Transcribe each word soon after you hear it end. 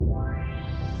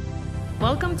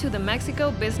Welcome to the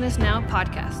Mexico Business Now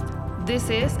podcast.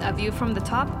 This is A View from the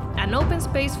Top, an open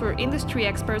space for industry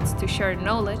experts to share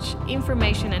knowledge,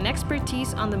 information, and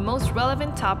expertise on the most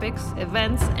relevant topics,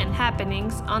 events, and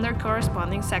happenings on their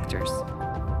corresponding sectors.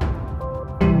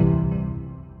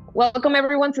 Welcome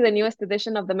everyone to the newest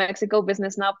edition of the Mexico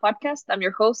Business Now podcast. I'm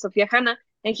your host, Sofia Hanna,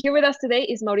 and here with us today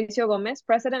is Mauricio Gómez,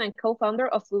 president and co-founder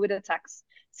of Fluid Attacks.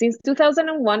 Since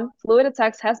 2001, Fluid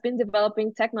Attacks has been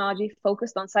developing technology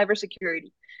focused on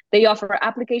cybersecurity. They offer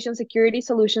application security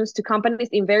solutions to companies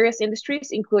in various industries,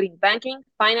 including banking,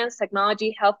 finance,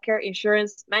 technology, healthcare,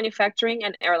 insurance, manufacturing,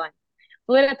 and airline.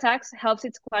 Fluid Attacks helps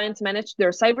its clients manage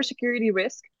their cybersecurity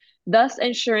risk, thus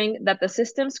ensuring that the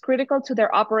systems critical to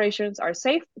their operations are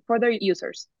safe for their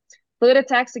users. Fluid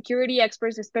Attacks security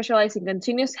experts specialize in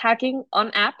continuous hacking on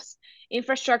apps,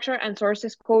 infrastructure, and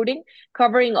sources coding,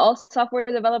 covering all software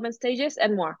development stages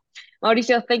and more.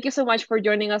 Mauricio, thank you so much for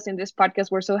joining us in this podcast.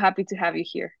 We're so happy to have you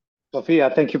here. Sophia,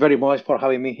 thank you very much for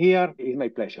having me here. It's my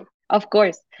pleasure. Of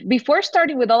course. Before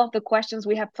starting with all of the questions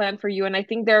we have planned for you, and I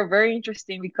think they're very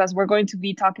interesting because we're going to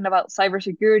be talking about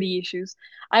cybersecurity issues,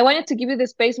 I wanted to give you the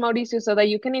space, Mauricio, so that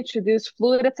you can introduce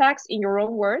Fluid Attacks in your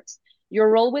own words, your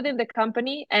role within the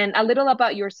company, and a little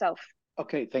about yourself.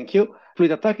 Okay, thank you.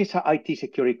 Fluid Attack is an IT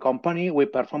security company. We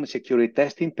perform security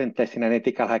testing, pen testing, and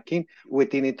ethical hacking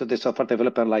within into the software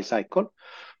development lifecycle.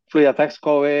 Fluid Attacks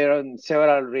cover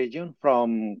several regions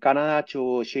from Canada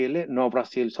to Chile, no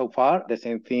Brazil so far, the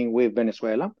same thing with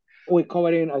Venezuela. We're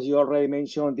covering, as you already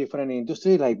mentioned, different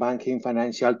industries like banking,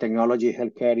 financial, technology,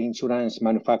 healthcare, insurance,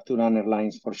 manufacturing, and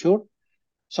airlines for sure.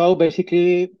 So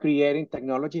basically creating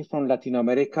technology from Latin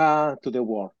America to the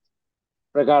world.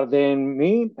 Regarding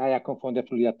me, I co-founded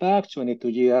Fluid Attacks, 22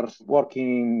 years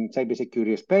working in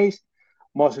cybersecurity space,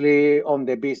 mostly on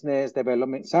the business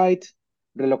development side,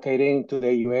 relocating to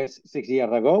the US 6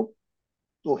 years ago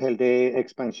to help the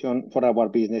expansion for our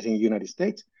business in the United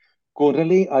States.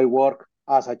 Currently, I work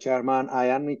as a chairman. I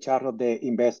am in charge of the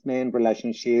investment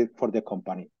relationship for the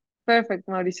company. Perfect,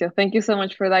 Mauricio. Thank you so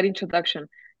much for that introduction.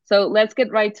 So let's get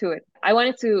right to it. I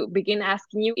wanted to begin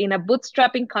asking you, in a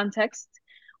bootstrapping context,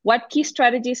 what key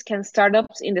strategies can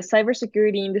startups in the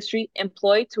cybersecurity industry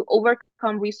employ to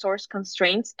overcome resource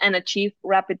constraints and achieve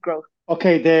rapid growth?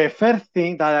 Okay, the first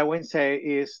thing that I would say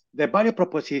is the value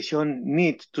proposition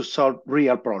needs to solve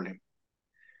real problem.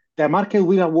 The market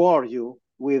will award you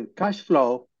with cash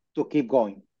flow to keep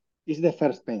going. This is the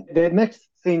first thing. The next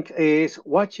thing is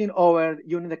watching over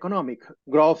unit economic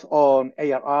growth on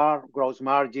ARR, gross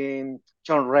margin,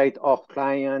 churn rate of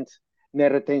clients,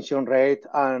 net retention rate,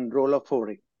 and rule of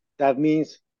 40. That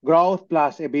means growth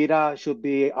plus EBITDA should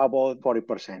be about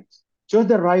 40%. Choose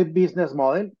the right business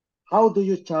model. How do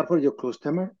you charge for your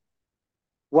customer?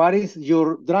 What is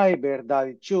your driver that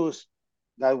you choose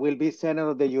that will be center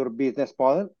of your business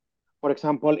model? For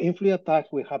example, in Fluid Attacks,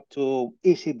 we have two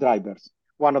easy drivers.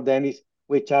 One of them is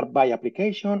we charge by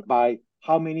application, by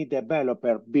how many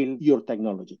developers build your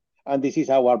technology. And this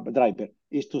is our driver.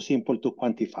 It's too simple to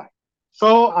quantify.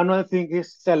 So another thing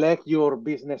is select your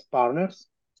business partners.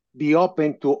 Be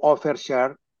open to offer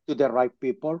share to the right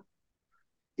people.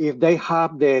 If they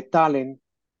have the talent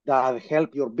that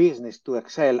help your business to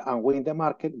excel and win the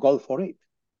market, go for it.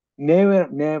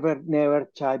 Never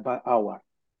charge by hour.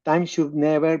 Time should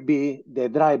never be the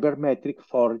driver metric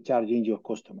for charging your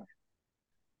customer.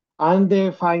 And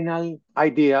the final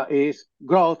idea is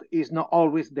growth is not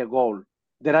always the goal.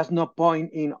 There is no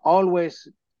point in always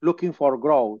looking for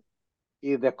growth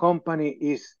if the company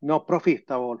is not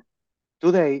profitable.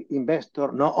 Today,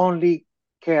 investors not only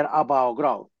care about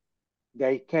growth,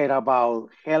 they care about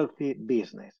healthy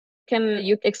business. Can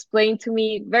you explain to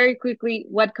me very quickly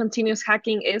what continuous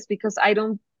hacking is? Because I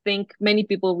don't think many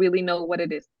people really know what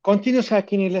it is. Continuous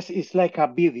hacking is like a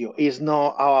video, it's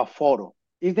not a photo.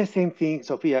 It's the same thing,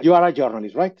 Sophia. You are a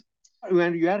journalist, right?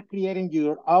 When you are creating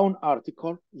your own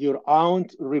article, your own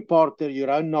reporter, your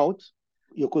own notes,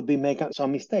 you could be making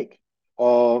some mistake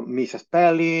or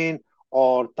misspelling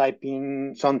or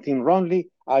typing something wrongly,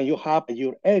 and you have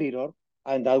your editor,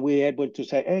 and that will be able to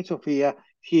say, hey, Sophia,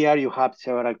 here you have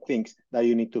several things that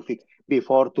you need to fix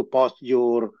before to post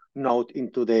your note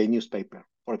into the newspaper,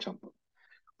 for example.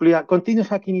 Continuous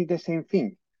hacking is the same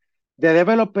thing. The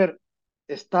developer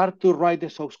start to write the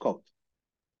source code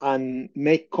and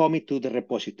make commit to the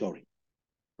repository,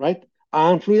 right?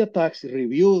 And Fluid Attacks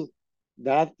review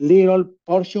that little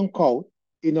portion code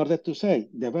in order to say,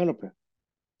 developer,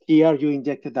 here you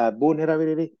injected that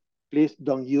vulnerability. Please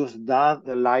don't use that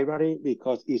the library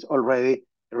because it's already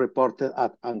reported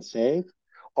as unsafe.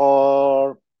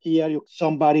 Or here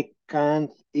somebody can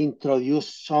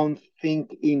introduce something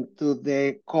into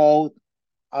the code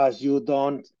as you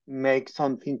don't make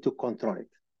something to control it.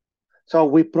 So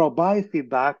we provide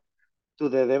feedback to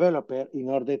the developer in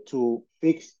order to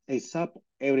fix ASAP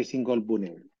every single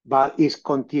vulnerability. But it's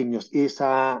continuous. It's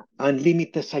an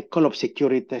unlimited cycle of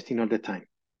security testing all the time.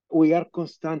 We are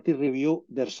constantly review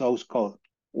their source code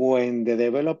when the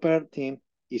developer team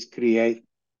is create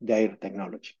their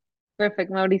technology.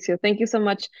 Perfect, Mauricio. Thank you so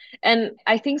much. And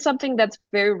I think something that's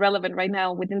very relevant right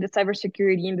now within the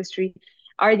cybersecurity industry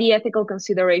are the ethical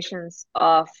considerations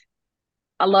of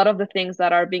a lot of the things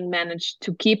that are being managed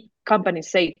to keep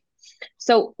companies safe.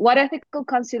 So, what ethical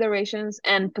considerations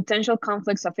and potential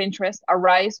conflicts of interest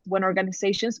arise when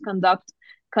organizations conduct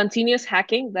continuous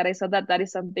hacking? That I saw that that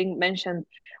is something mentioned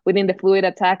within the fluid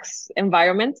attacks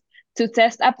environment to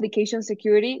test application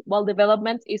security while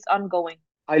development is ongoing.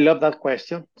 I love that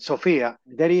question. Sophia,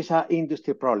 there is an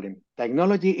industry problem.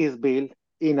 Technology is built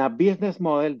in a business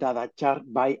model that are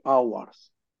charged by hours.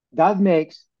 That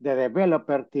makes the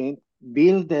developer team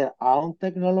build their own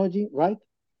technology, right?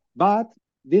 But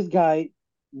this guy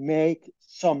make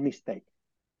some mistake.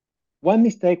 One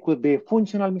mistake could be a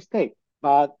functional mistake,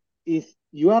 but if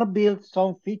you are build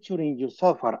some feature in your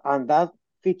software and that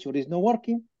feature is not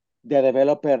working, the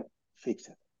developer fix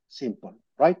it. Simple,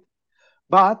 right?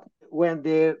 But when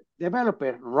the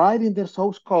developer writing the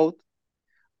source code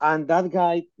and that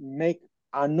guy make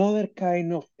another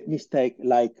kind of mistake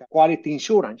like quality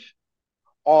insurance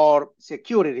or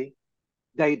security,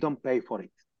 they don't pay for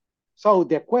it. So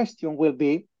the question will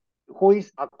be, who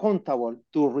is accountable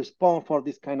to respond for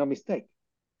this kind of mistake?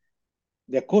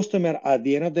 The customer at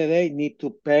the end of the day need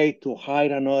to pay to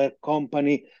hire another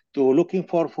company to looking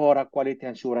for a quality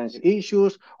assurance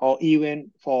issues or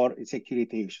even for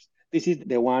security issues. This is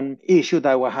the one issue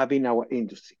that we have in our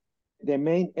industry. The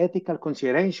main ethical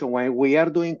consideration when we are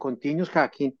doing continuous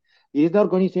hacking is the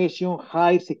organization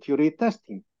high security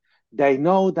testing. They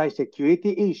know the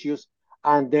security issues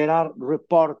and they are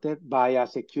reported by a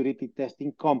security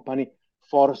testing company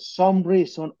for some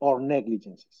reason or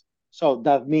negligences. So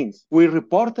that means we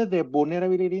reported the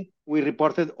vulnerability, we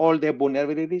reported all the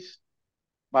vulnerabilities,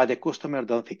 but the customer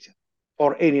don't fix it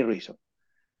for any reason.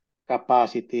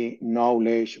 Capacity,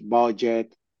 knowledge,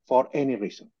 budget, for any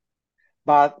reason.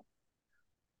 But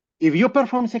if you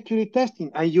perform security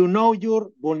testing and you know your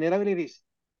vulnerabilities,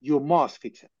 you must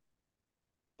fix it.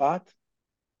 But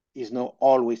it's not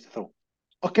always true.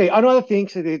 Okay, another thing,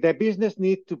 the business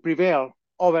needs to prevail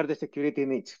over the security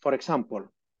needs. For example,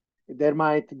 there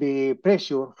might be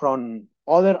pressure from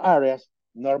other areas,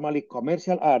 normally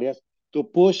commercial areas, to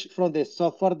push from the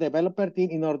software developer team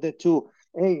in order to,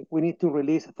 hey, we need to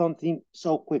release something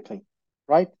so quickly,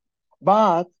 right?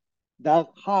 But that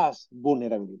has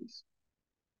vulnerabilities.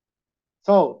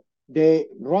 So the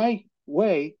right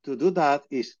way to do that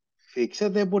is fix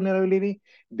the vulnerability,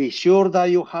 be sure that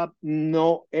you have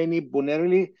no any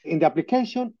vulnerability in the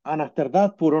application, and after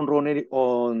that, put on run it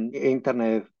on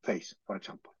internet face, for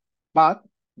example. But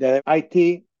the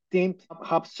IT team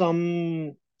have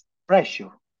some pressure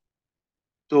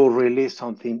to release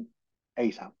something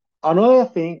ASAP. Another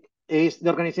thing is the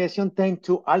organization tend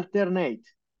to alternate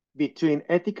between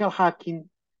ethical hacking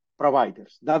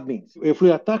providers. That means if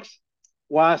Fluid Attacks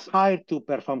was hired to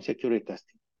perform security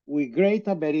testing, we create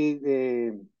a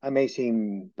very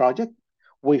amazing project.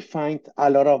 We find a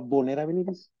lot of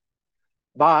vulnerabilities,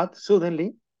 but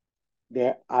suddenly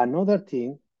the another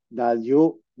thing that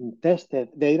you tested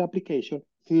their application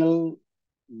feel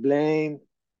blame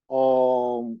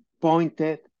or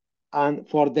pointed, and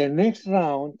for the next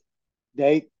round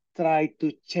they try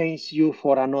to change you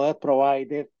for another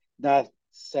provider that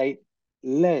say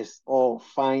less or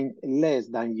find less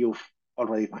than you've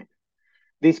already find.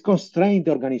 This constrains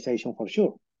the organization for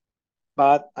sure,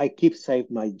 but I keep safe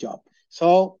my job.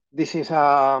 So this is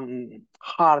a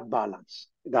hard balance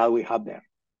that we have there.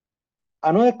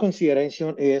 Another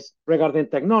consideration is regarding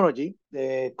technology.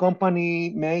 The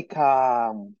company make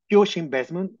a huge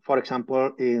investment, for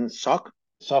example, in SOC.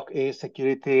 SOC is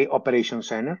Security Operations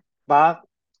Center. But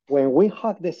when we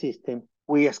hack the system,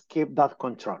 we escape that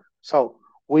control. So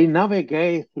we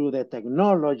navigate through the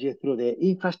technology, through the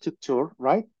infrastructure,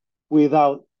 right?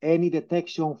 Without any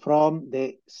detection from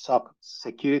the SOC,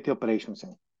 Security Operations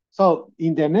Center. So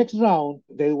in the next round,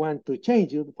 they want to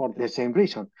change it for the same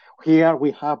reason. Here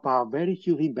we have a very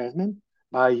huge investment,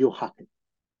 but you hack it.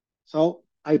 So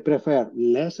I prefer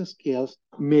less skills,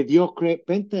 mediocre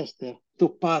pen tester to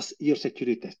pass your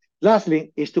security test.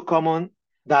 Lastly, is too common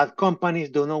that companies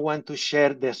do not want to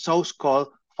share the source code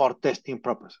for testing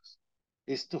purposes.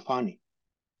 It's too funny.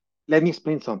 Let me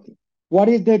explain something. What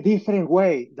is the different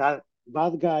way that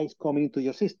bad guys come into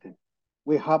your system?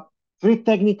 We have three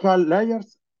technical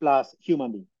layers plus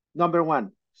human being. Number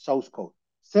one, source code.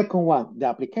 Second one, the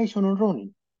application on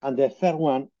running. And the third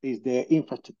one is the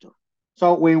infrastructure.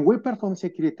 So when we perform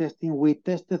security testing, we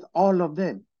tested all of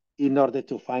them in order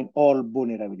to find all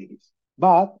vulnerabilities.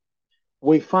 But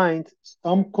we find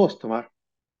some customer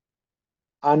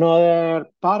another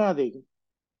paradigm,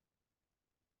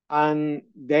 and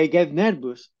they get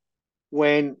nervous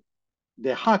when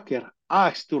the hacker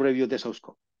asks to review the source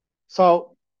code.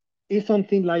 So it's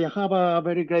something like I have a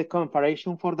very great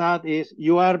comparison for that is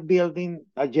you are building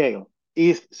a jail.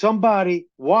 If somebody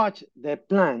watch the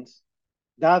plans,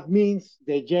 that means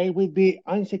the jail will be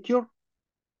unsecure.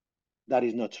 That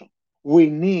is not true. We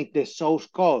need the source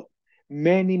code.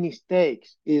 Many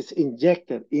mistakes is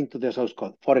injected into the source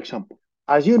code. For example,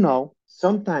 as you know,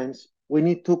 sometimes we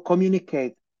need to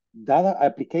communicate data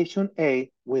application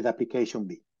A with application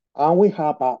B. And we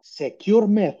have a secure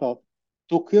method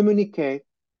to communicate,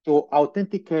 to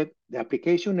authenticate the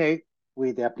application A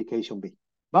with the application B.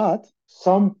 But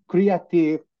some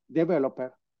creative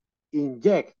developer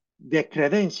inject the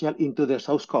credential into the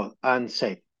source code and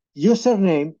say,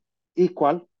 username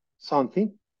equal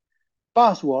something,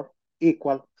 password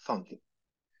equal something.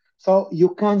 So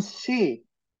you can see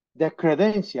the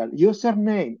credential,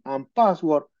 username, and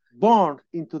password born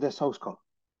into the source code.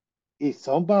 If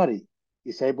somebody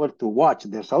is able to watch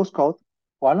the source code,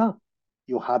 voila,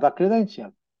 you have a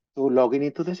credential to log in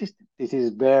into the system. This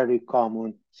is very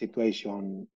common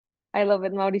situation. I love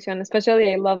it, Mauricio, and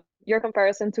especially I love your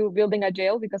comparison to building a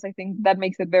jail because I think that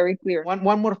makes it very clear.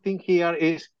 One more thing here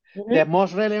is the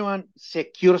most relevant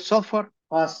secure software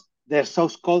was the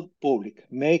source code public,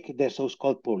 make the source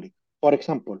code public. For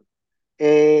example,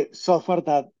 a software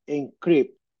that encrypt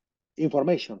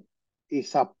information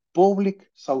is a public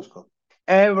source code.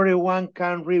 Everyone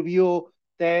can review,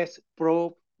 test,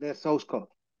 prove the source code.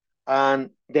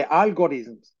 And the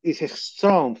algorithms is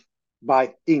strong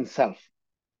by itself,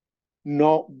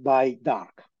 not by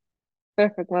dark.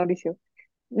 Perfect, Mauricio.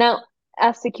 Now,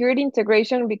 as security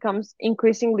integration becomes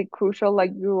increasingly crucial,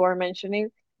 like you are mentioning,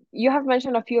 you have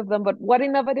mentioned a few of them, but what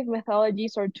innovative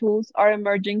methodologies or tools are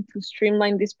emerging to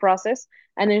streamline this process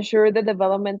and ensure the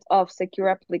development of secure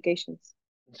applications?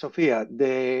 Sophia,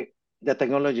 the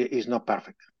technology is not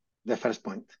perfect. The first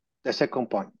point. The second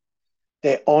point,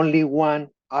 the only one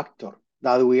actor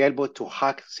that will be able to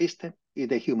hack system is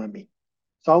the human being.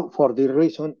 So for this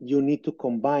reason, you need to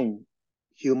combine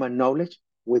human knowledge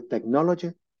with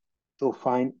technology to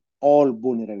find all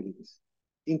vulnerabilities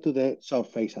into the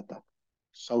surface attack.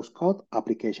 Source code,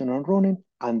 application on running,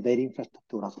 and their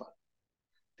infrastructure as well.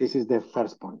 This is the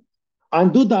first point.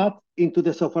 And do that into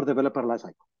the software developer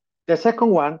lifecycle. The second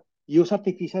one, use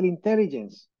artificial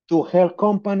intelligence to help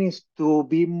companies to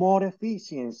be more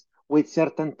efficient with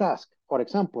certain tasks. For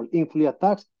example, in Fluid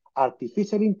Attacks,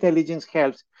 artificial intelligence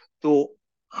helps to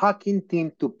hacking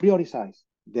team to prioritize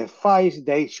the files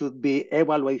they should be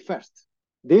evaluated first.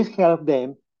 This helps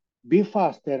them be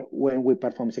faster when we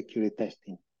perform security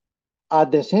testing.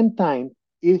 At the same time,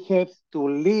 it helps to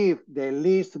leave the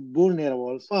least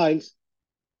vulnerable files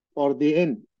for the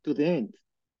end to the end,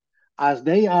 as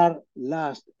they are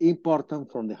last important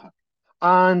from the hack.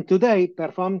 And today,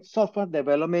 perform software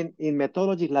development in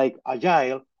methodologies like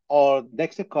Agile or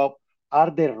DexCop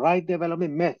are the right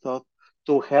development method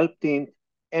to help teams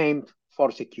aim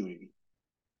for security.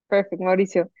 Perfect,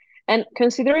 Mauricio. And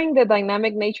considering the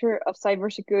dynamic nature of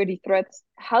cybersecurity threats,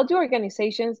 how do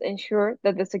organizations ensure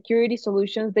that the security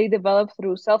solutions they develop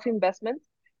through self-investment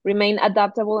remain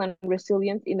adaptable and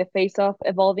resilient in the face of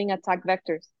evolving attack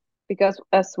vectors? Because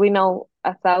as we know,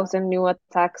 1,000 new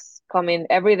attacks come in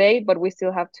every day, but we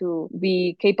still have to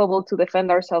be capable to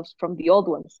defend ourselves from the old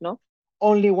ones, no?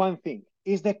 Only one thing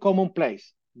is the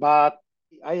commonplace, but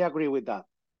I agree with that.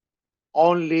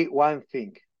 Only one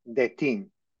thing, the team.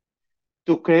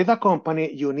 To create a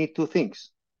company, you need two things,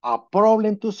 a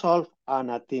problem to solve and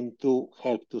a team to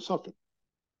help to solve it.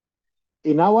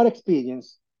 In our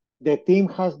experience, the team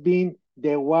has been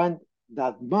the one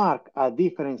that mark a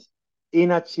difference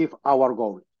in achieve our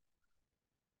goal.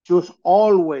 Choose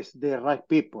always the right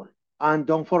people. And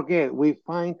don't forget, we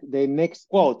find the next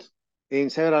quote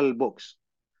in several books.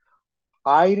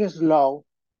 Hire slow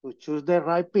to choose the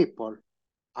right people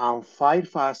and fire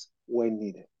fast when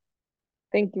needed.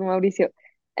 Thank you, Mauricio.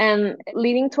 And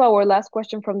leading to our last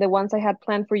question from the ones I had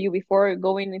planned for you before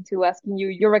going into asking you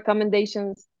your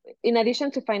recommendations, in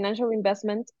addition to financial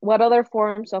investment, what other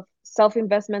forms of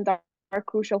self-investment are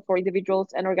crucial for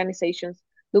individuals and organizations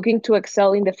looking to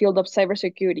excel in the field of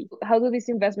cybersecurity? How do these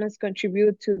investments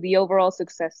contribute to the overall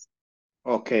success?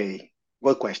 Okay,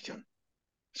 good question.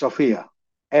 Sophia,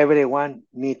 everyone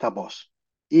needs a boss,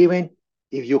 even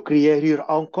If you create your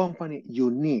own company,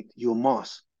 you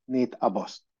must need a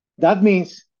boss. That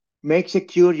means make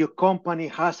sure your company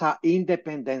has an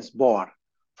independence board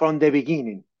from the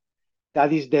beginning.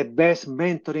 That is the best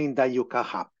mentoring that you can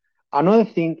have. Another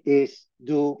thing is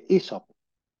do ESOP,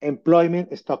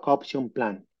 employment stock option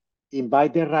plan.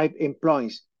 Invite the right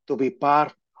employees to be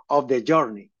part of the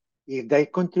journey if their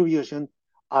contributions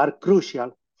are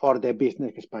crucial for the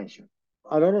business expansion.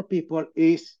 A lot of people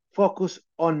is focused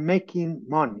on making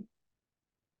money.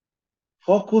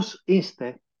 Focus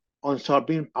instead on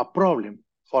solving a problem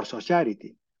for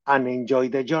society and enjoy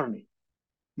the journey.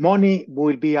 Money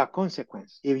will be a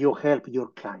consequence if you help your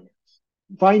clients.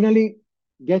 Finally,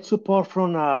 get support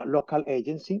from a local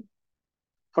agency,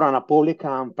 from a public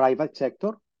and private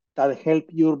sector that help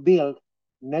you build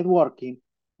networking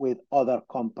with other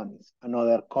companies and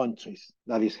other countries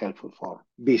that is helpful for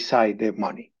beside the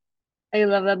money. I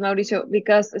love that, Mauricio,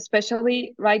 because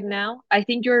especially right now, I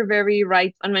think you're very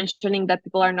right on mentioning that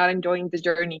people are not enjoying the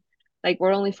journey. Like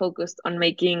we're only focused on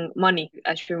making money,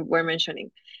 as you were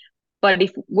mentioning. But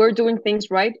if we're doing things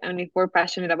right and if we're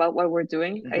passionate about what we're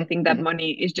doing, I think that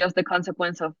money is just the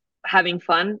consequence of having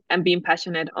fun and being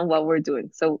passionate on what we're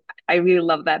doing. So I really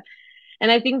love that.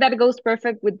 And I think that goes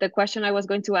perfect with the question I was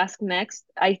going to ask next.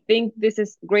 I think this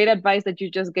is great advice that you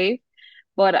just gave,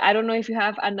 but I don't know if you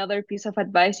have another piece of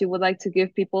advice you would like to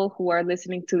give people who are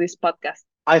listening to this podcast.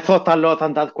 I thought a lot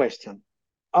on that question.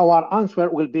 Our answer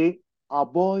will be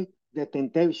avoid the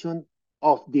temptation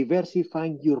of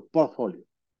diversifying your portfolio.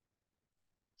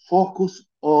 Focus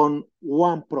on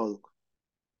one product.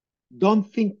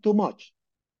 Don't think too much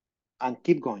and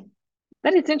keep going.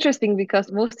 That is interesting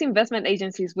because most investment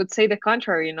agencies would say the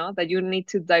contrary, that you need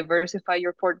to diversify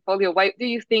your portfolio. Why do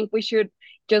you think we should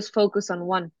just focus on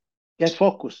one? Get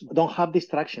focused. Don't have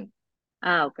distraction.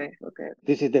 Ah, okay, okay.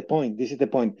 This is the point. This is the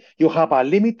point. You have a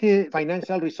limited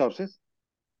financial resources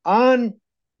and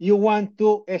you want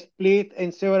to split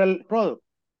in several products.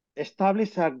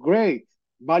 Establish a great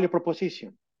value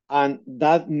proposition, and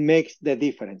that makes the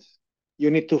difference. You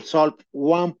need to solve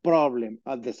one problem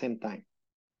at the same time.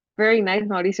 Very nice,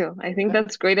 Mauricio. I think Okay?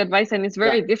 that's great advice, and it's Yeah,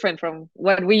 very different from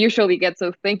what we usually get.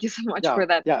 So thank you so much yeah, for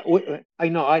that. yeah. I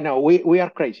know. We are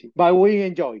crazy, but we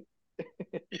enjoy.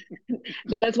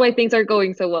 That's why things are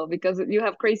going so well because you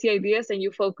have crazy ideas and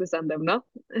you focus on them, no?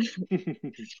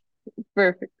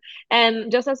 Perfect.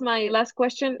 And just as my last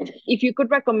question, if you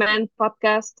could recommend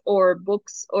podcasts or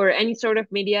books or any sort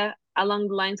of media along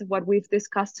the lines of what we've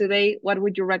discussed today, what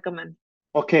would you recommend?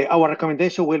 Okay, our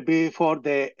recommendation will be for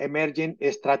the emerging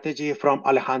strategy from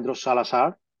Alejandro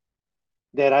Salazar.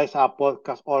 There is a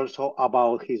podcast also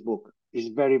about his book. It's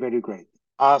very, very great.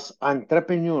 As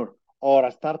entrepreneur or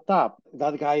a startup,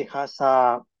 that guy has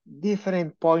a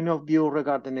different point of view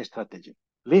regarding strategy.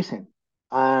 Listen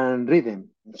and read them.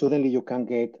 Suddenly you can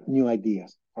get new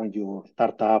ideas from your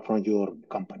startup, from your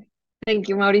company. Thank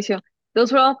you, Mauricio.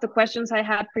 Those were all of the questions I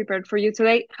had prepared for you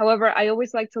today. However, I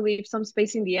always like to leave some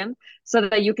space in the end so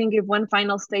that you can give one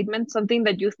final statement, something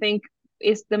that you think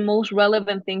is the most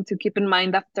relevant thing to keep in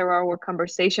mind after our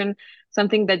conversation,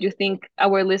 something that you think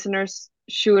our listeners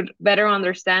should better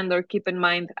understand or keep in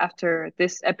mind after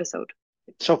this episode.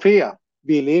 Sophia,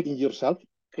 believe in yourself,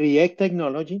 create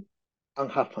technology, and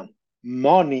have fun.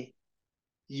 Money,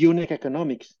 unique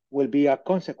economics will be a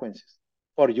consequences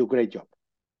for your great job.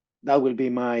 That will be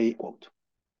my quote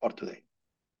for today.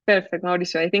 Perfect,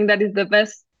 Mauricio. I think that is the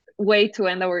best way to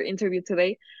end our interview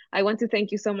today. I want to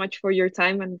thank you so much for your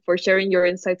time and for sharing your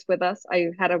insights with us. I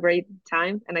had a great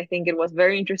time and I think it was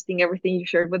very interesting everything you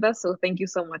shared with us. So thank you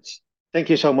so much. Thank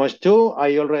you so much too.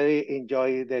 I already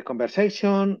enjoyed the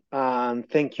conversation and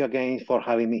thank you again for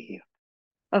having me here.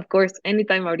 Of course,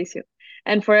 anytime, Mauricio.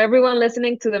 And for everyone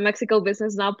listening to the Mexico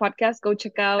Business Now podcast, go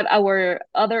check out our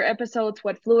other episodes,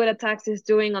 what Fluid Attacks is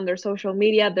doing on their social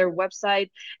media, their website,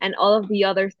 and all of the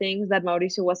other things that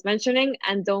Mauricio was mentioning.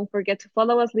 And don't forget to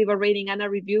follow us, leave a rating and a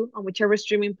review on whichever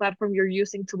streaming platform you're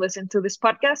using to listen to this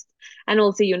podcast. And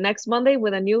we'll see you next Monday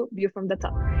with a new View from the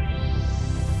Top.